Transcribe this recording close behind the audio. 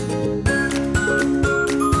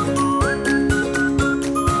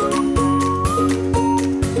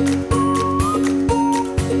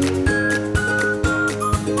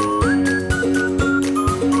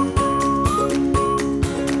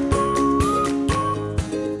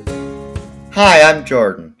Hi, I'm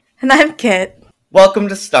Jordan. And I'm Kit. Welcome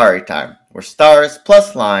to Starry Time, where stars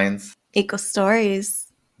plus lines. Eco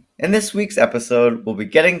Stories. In this week's episode, we'll be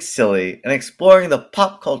getting silly and exploring the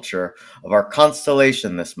pop culture of our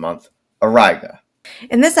constellation this month, Auriga.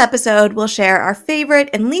 In this episode, we'll share our favorite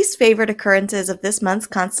and least favorite occurrences of this month's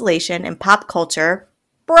constellation in pop culture,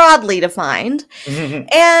 broadly defined.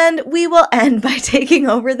 And we will end by taking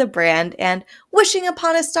over the brand and wishing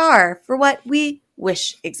upon a star for what we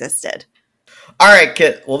wish existed. All right,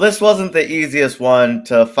 Kit. Well, this wasn't the easiest one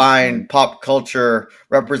to find pop culture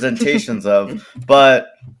representations of, but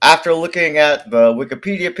after looking at the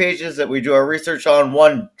Wikipedia pages that we do our research on,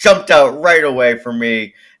 one jumped out right away for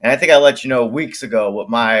me, and I think I let you know weeks ago what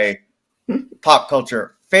my pop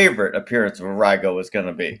culture favorite appearance of Auriga was going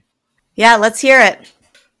to be. Yeah, let's hear it.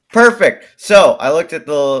 Perfect. So I looked at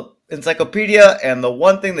the encyclopedia, and the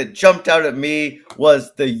one thing that jumped out at me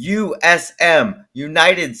was the USM,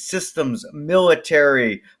 United Systems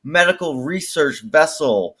Military Medical Research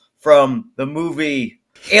Vessel, from the movie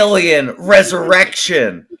Alien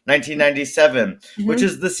Resurrection, 1997, which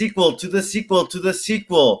is the sequel to the sequel to the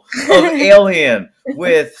sequel of Alien,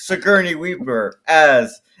 with Sigourney Weaver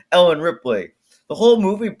as Ellen Ripley. The whole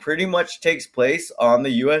movie pretty much takes place on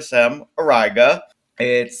the USM Auriga.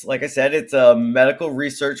 It's, like I said, it's a medical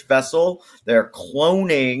research vessel. They're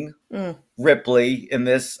cloning Ripley in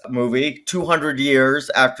this movie 200 years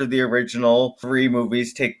after the original 3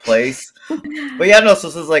 movies take place. But yeah, no, so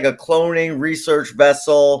this is like a cloning research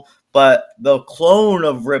vessel. But the clone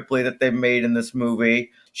of Ripley that they made in this movie,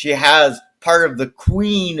 she has part of the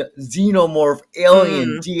queen xenomorph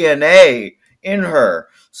alien DNA in her.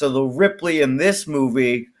 So the Ripley in this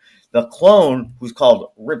movie, the clone, who's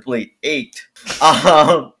called Ripley 8,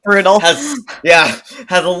 Brutal. has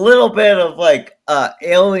a little bit of like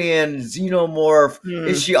alien xenomorph.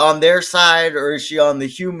 Is she on their side or is she on the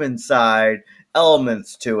human side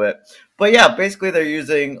elements to it? But yeah, basically they're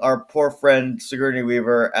using our poor friend Sigourney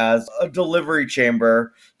Weaver as a delivery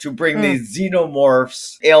chamber to bring these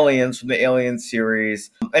xenomorphs, aliens from the Alien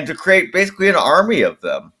series, and to create basically an army of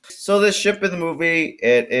them. So this ship in the movie,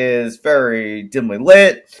 it is very dimly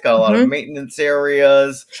lit. It's got a lot of maintenance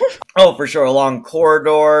areas. Oh, for sure, long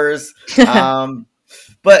corridors.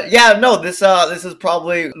 But yeah, no, this is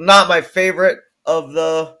probably not my favorite of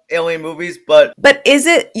the Alien movies, but is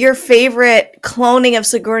it your favorite cloning of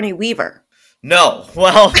Sigourney Weaver? No.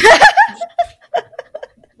 Well,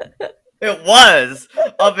 it was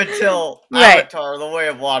up until Avatar: The Way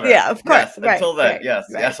of Water. Yeah, of course. Yes, until then,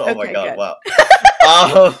 yes. Oh okay, my God, good.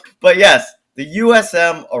 wow. But yes, the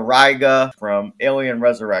USM Auriga from Alien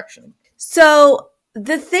Resurrection. So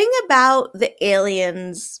the thing about the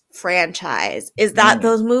Aliens franchise is that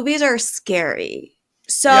those movies are scary.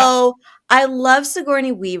 So I love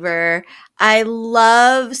Sigourney Weaver. I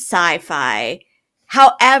love sci-fi.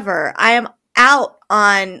 However, I am out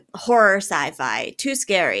on horror sci-fi. Too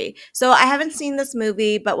scary. So I haven't seen this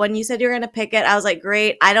movie, but when you said you were going to pick it, I was like,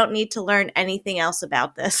 great. I don't need to learn anything else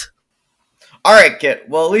about this. All right, Kit.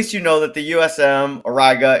 Well, at least you know that the USM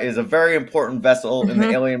Auriga is a very important vessel in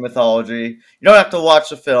the alien mythology. You don't have to watch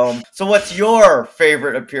the film. So what's your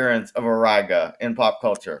favorite appearance of Auriga in pop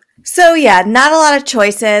culture? So yeah, not a lot of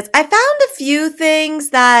choices. I found a few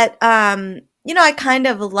things that, I kind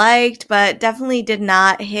of liked, but definitely did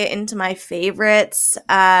not hit into my favorites.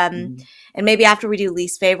 And maybe after we do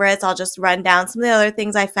least favorites, I'll just run down some of the other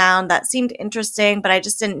things I found that seemed interesting, but I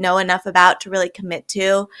just didn't know enough about to really commit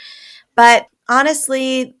to. But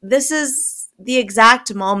honestly, this is the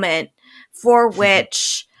exact moment for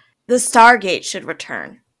which the Stargate should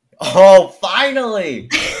return. Oh, finally!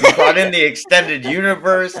 You brought in the extended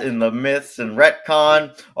universe in the myths and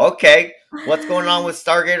retcon. Okay, what's going on with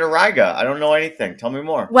Stargate Auriga? I don't know anything. Tell me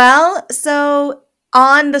more. Well, so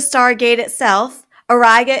on the Stargate itself,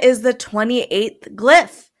 Auriga is the 28th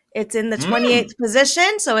glyph. It's in the 28th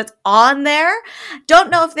position, so it's on there. Don't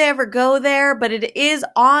know if they ever go there, but it is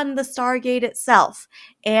on the Stargate itself.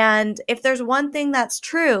 And if there's one thing that's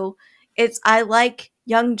true, it's I like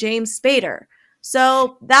young James Spader.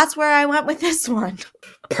 So that's where I went with this one.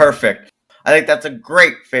 Perfect. I think that's a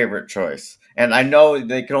great favorite choice. And I know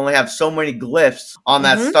they can only have so many glyphs on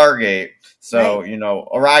that Stargate. So,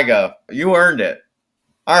 Auriga, you earned it.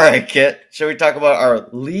 All right, Kit. Shall we talk about our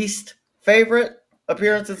least favorite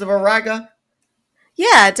appearances of Auriga?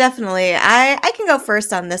 Yeah, definitely. I can go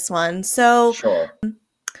first on this one. So sure.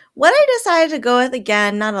 What I decided to go with,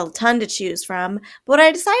 again, not a ton to choose from, but what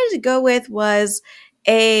I decided to go with was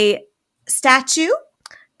a statue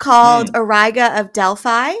called Auriga of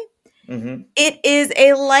Delphi. It is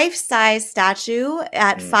a life-size statue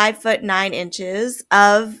at 5'9"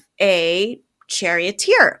 of a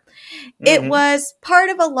charioteer. It Mm-hmm. was part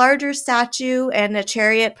of a larger statue and a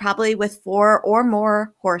chariot, probably with 4 or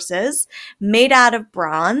more horses, made out of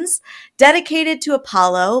bronze, dedicated to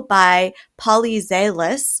Apollo by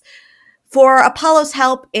Polyzaeus for Apollo's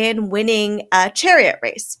help in winning a chariot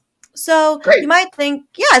race. So you Great. might think,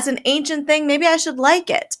 yeah, it's an ancient thing. Maybe I should like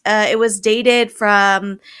it. It was dated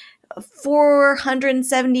from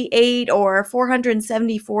 478 or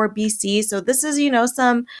 474 BC. So this is,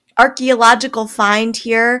 some archaeological find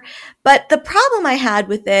here. But the problem I had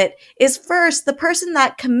with it is, first, the person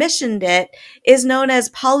that commissioned it is known as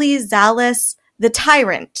Polyzaeus the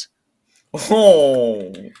Tyrant.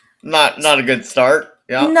 Oh, not a good start.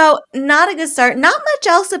 Yeah. No, not a good start. Not much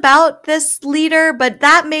else about this leader, but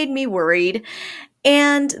that made me worried.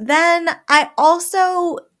 And then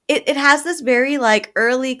it has this very like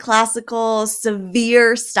early classical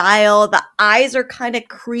severe style. The eyes are kind of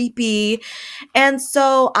creepy. And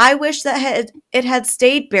so I wish that it had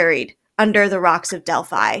stayed buried under the rocks of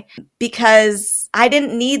Delphi, because I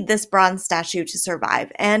didn't need this bronze statue to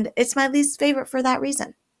survive. And it's my least favorite for that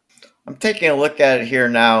reason. I'm taking a look at it here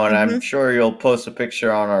now, and I'm Mm-hmm. sure you'll post a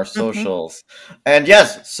picture on our Mm-hmm. socials. And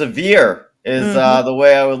yes, severe is Mm-hmm. the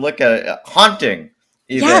way I would look at it. Haunting,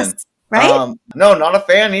 Yes, even. right? No, not a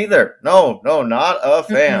fan either. No, no, not a Mm-mm.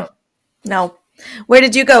 fan. No. Where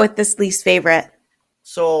did you go with this least favorite?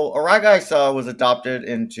 So Auriga I saw was adopted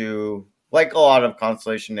into, like a lot of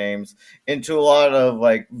constellation names, into a lot of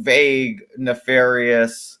like vague,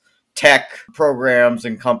 nefarious tech programs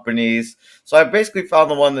and companies. So I basically found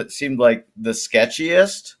the one that seemed like the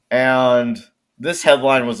sketchiest, and this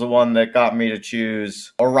headline was the one that got me to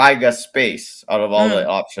choose Auriga Space out of all the Mm.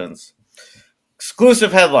 options.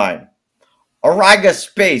 Exclusive headline: Auriga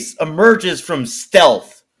Space emerges from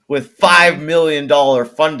stealth with $5 million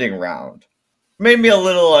funding round. Made me a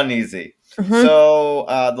little uneasy. Mm-hmm. So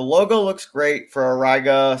the logo looks great for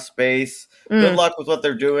Auriga Space. Good Mm. luck with what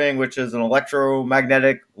they're doing, which is an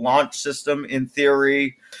electromagnetic launch system in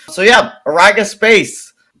theory. So yeah, Auriga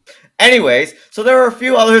Space. Anyways, so there were a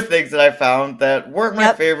few other things that I found that weren't my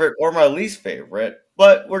Yep. favorite or my least favorite,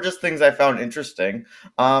 but were just things I found interesting.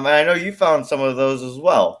 And I know you found some of those as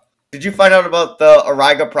well. Did you find out about the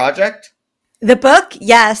Auriga project? The book?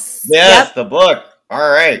 Yes. Yes, Yep. the book. All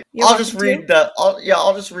right. You want me to?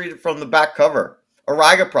 I'll just read it from the back cover.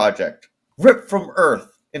 Auriga Project. Ripped from Earth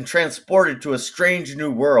and transported to a strange new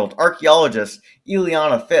world, archaeologist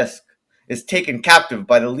Eliana Fisk is taken captive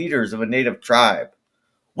by the leaders of a native tribe.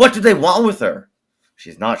 What do they want with her?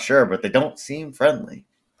 She's not sure, but they don't seem friendly.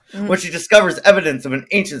 Mm. When she discovers evidence of an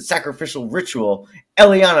ancient sacrificial ritual,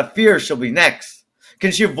 Eliana fears she'll be next.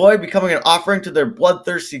 Can she avoid becoming an offering to their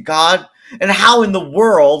bloodthirsty god? And how in the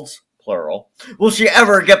world, plural, will she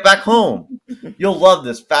ever get back home? You'll love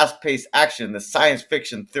this fast-paced action, this science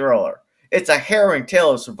fiction thriller. It's a harrowing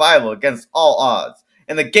tale of survival against all odds,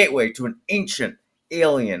 and the gateway to an ancient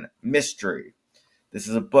alien mystery. This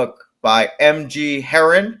is a book by M.G.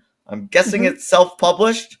 Herron. I'm guessing Mm-hmm. it's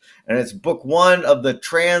self-published, and it's book one of the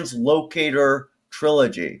Translocator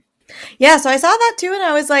trilogy. Yeah, so I saw that too, and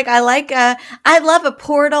I was like, I love a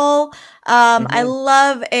portal. I Mm-hmm.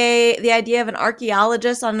 love the idea of an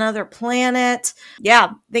archaeologist on another planet.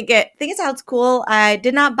 Yeah, think it sounds cool. I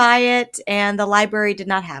did not buy it, and the library did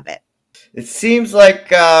not have it. It seems like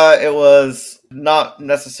it was not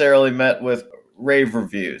necessarily met with rave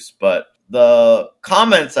reviews, but the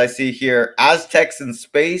comments I see here: Aztecs in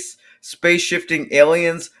space, space shifting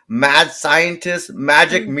aliens, mad scientists,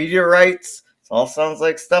 magic meteorites. It all sounds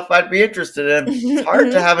like stuff I'd be interested in. It's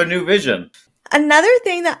hard to have a new vision. Another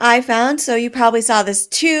thing that I found, so you probably saw this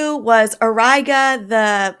too, was Auriga,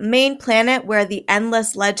 the main planet where the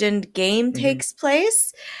Endless Legend game Mm-hmm. takes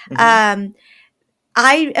place. Mm-hmm. Um,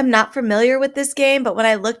 I am not familiar with this game, but when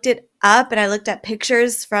I looked it up and I looked at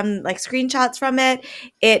pictures from like screenshots from it,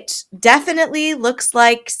 it definitely looks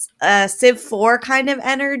like a Civ 4 kind of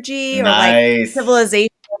energy, or like Nice. Civilization,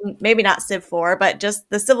 maybe not Civ 4, but just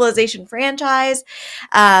the Civilization franchise.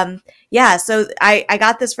 Um, yeah, so I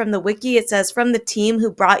got this from the wiki. It says, from the team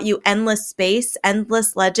who brought you Endless Space,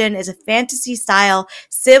 Endless Legend is a fantasy style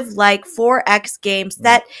Civ-like 4X game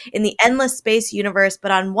set in the Endless Space universe,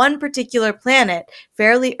 but on one particular planet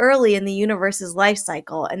fairly early in the universe's life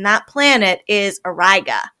cycle, and that planet is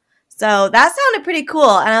Auriga. So that sounded pretty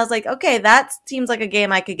cool, and I was like, okay, that seems like a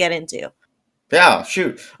game I could get into. Yeah,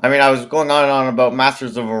 shoot. I mean, I was going on and on about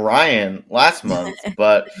Masters of Orion last month,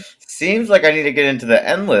 but seems like I need to get into the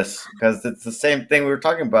Endless because it's the same thing we were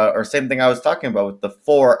talking about, or same thing I was talking about with the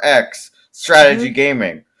 4X strategy Mm-hmm.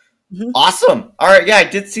 gaming. Mm-hmm. Awesome. All right, yeah, I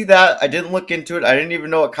did see that. I didn't look into it. I didn't even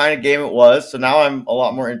know what kind of game it was, so now I'm a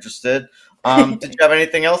lot more interested. Did you have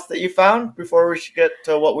anything else that you found before we should get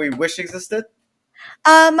to what we wish existed?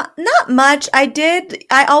 Not much.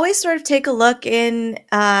 I always sort of take a look in,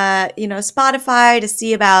 Spotify to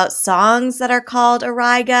see about songs that are called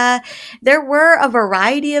Auriga. There were a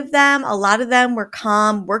variety of them. A lot of them were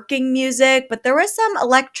calm working music, but there was some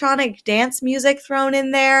electronic dance music thrown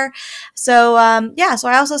in there. So, so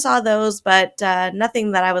I also saw those, but,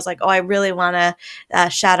 nothing that I was like, oh, I really want to,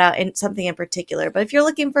 shout out in something in particular. But if you're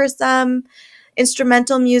looking for some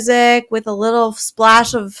instrumental music with a little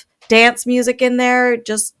splash of dance music in there,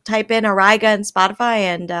 just type in Auriga in Spotify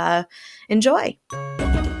and enjoy.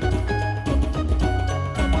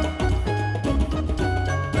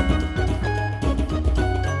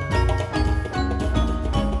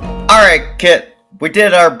 All right, Kit. We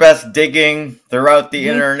did our best digging throughout the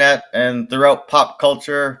Mm-hmm. internet and throughout pop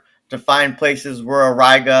culture to find places where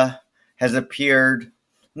Auriga has appeared.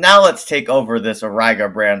 Now let's take over this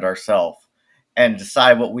Auriga brand ourselves and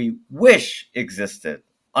decide what we wish existed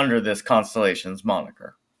under this Constellations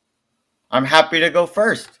moniker. I'm happy to go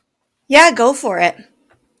first. Yeah, go for it.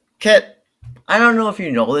 Kit, I don't know if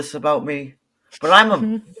you know this about me, but I'm a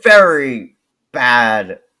Mm-hmm. very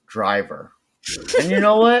bad driver. And you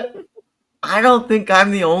know what? I don't think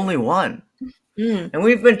I'm the only one. Mm. And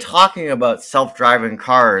we've been talking about self-driving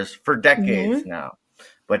cars for decades Mm-hmm. now.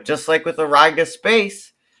 But just like with Auriga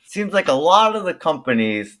Space, it seems like a lot of the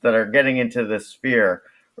companies that are getting into this sphere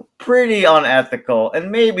are pretty unethical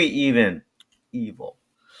and maybe even evil.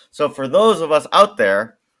 So for those of us out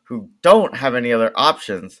there who don't have any other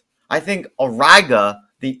options, I think Auriga,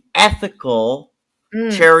 the ethical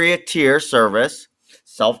Mm. charioteer service,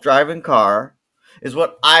 self-driving car, is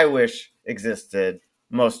what I wish existed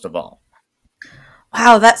most of all.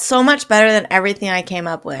 Wow, that's so much better than everything I came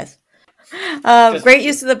up with. Just Great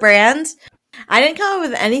use of the brand. I didn't come up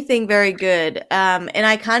with anything very good. And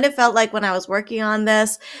I kind of felt like when I was working on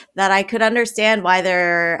this that I could understand why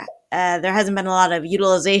there hasn't been a lot of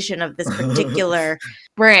utilization of this particular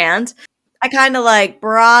brand. I kind of like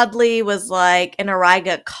broadly was like an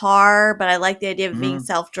Auriga car, but I like the idea of being Mhm.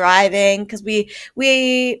 self-driving because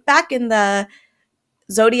we back in the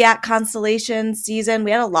Zodiac constellation season,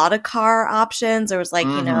 we had a lot of car options. There was like,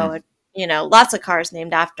 Mhm. lots of cars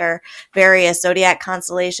named after various Zodiac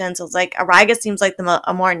constellations. So it's like Auriga seems like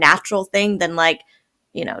a more natural thing than like,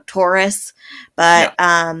 Taurus. But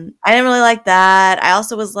Yeah. I didn't really like that. I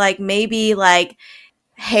also was like, maybe like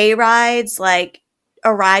hay rides, like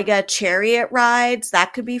Auriga chariot rides.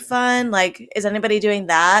 That could be fun. Like, is anybody doing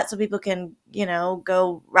that so people can,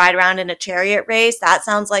 go ride around in a chariot race? That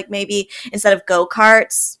sounds like maybe instead of go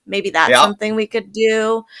karts, maybe that's Yeah. something we could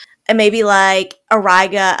do. And maybe like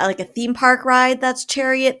Auriga, like a theme park ride that's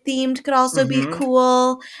chariot themed could also be Mhm.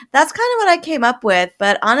 cool. That's kind of what I came up with.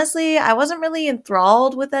 But honestly, I wasn't really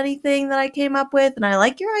enthralled with anything that I came up with. And I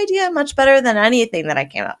like your idea much better than anything that I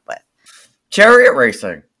came up with. Chariot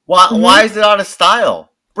racing. Why Mm-hmm. is it out of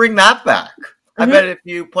style? Bring that back. I bet Mm-hmm. if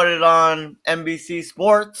you put it on NBC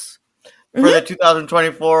Sports for the Mm-hmm.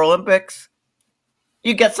 2024 Olympics,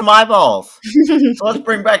 you get some eyeballs. So let's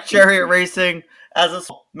bring back chariot racing as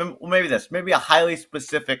maybe a highly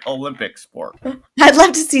specific Olympic sport. I'd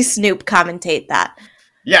love to see Snoop commentate that.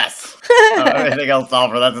 Yes. Anything else,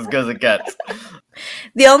 Oliver? That's as good as it gets.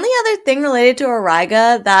 The only other thing related to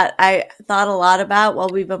Auriga that I thought a lot about while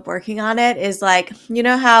we've been working on it is like, you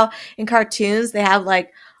know how in cartoons they have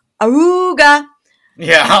like Auriga.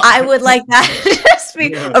 Yeah. I would like that to just be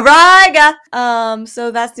Auriga.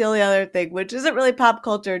 So that's the only other thing, which isn't really pop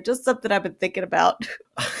culture, just something I've been thinking about.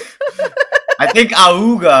 I think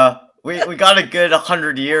Auga, we got a good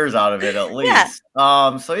 100 years out of it at Yeah,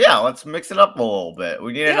 least. So yeah, let's mix it up a little bit.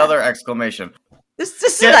 We need yeah. another exclamation. This is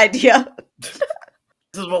just an Kit, idea. this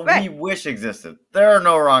is what Right. we wish existed. There are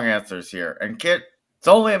no wrong answers here. And Kit, it's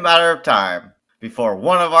only a matter of time before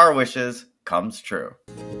one of our wishes comes true.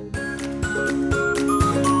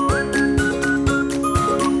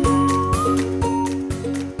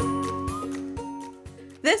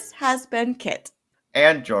 This has been Kit.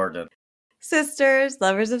 And Jordan. Sisters,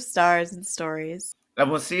 lovers of stars and stories. And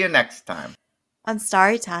we'll see you next time. On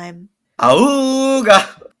Starry Time. Auga!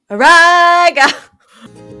 Auriga!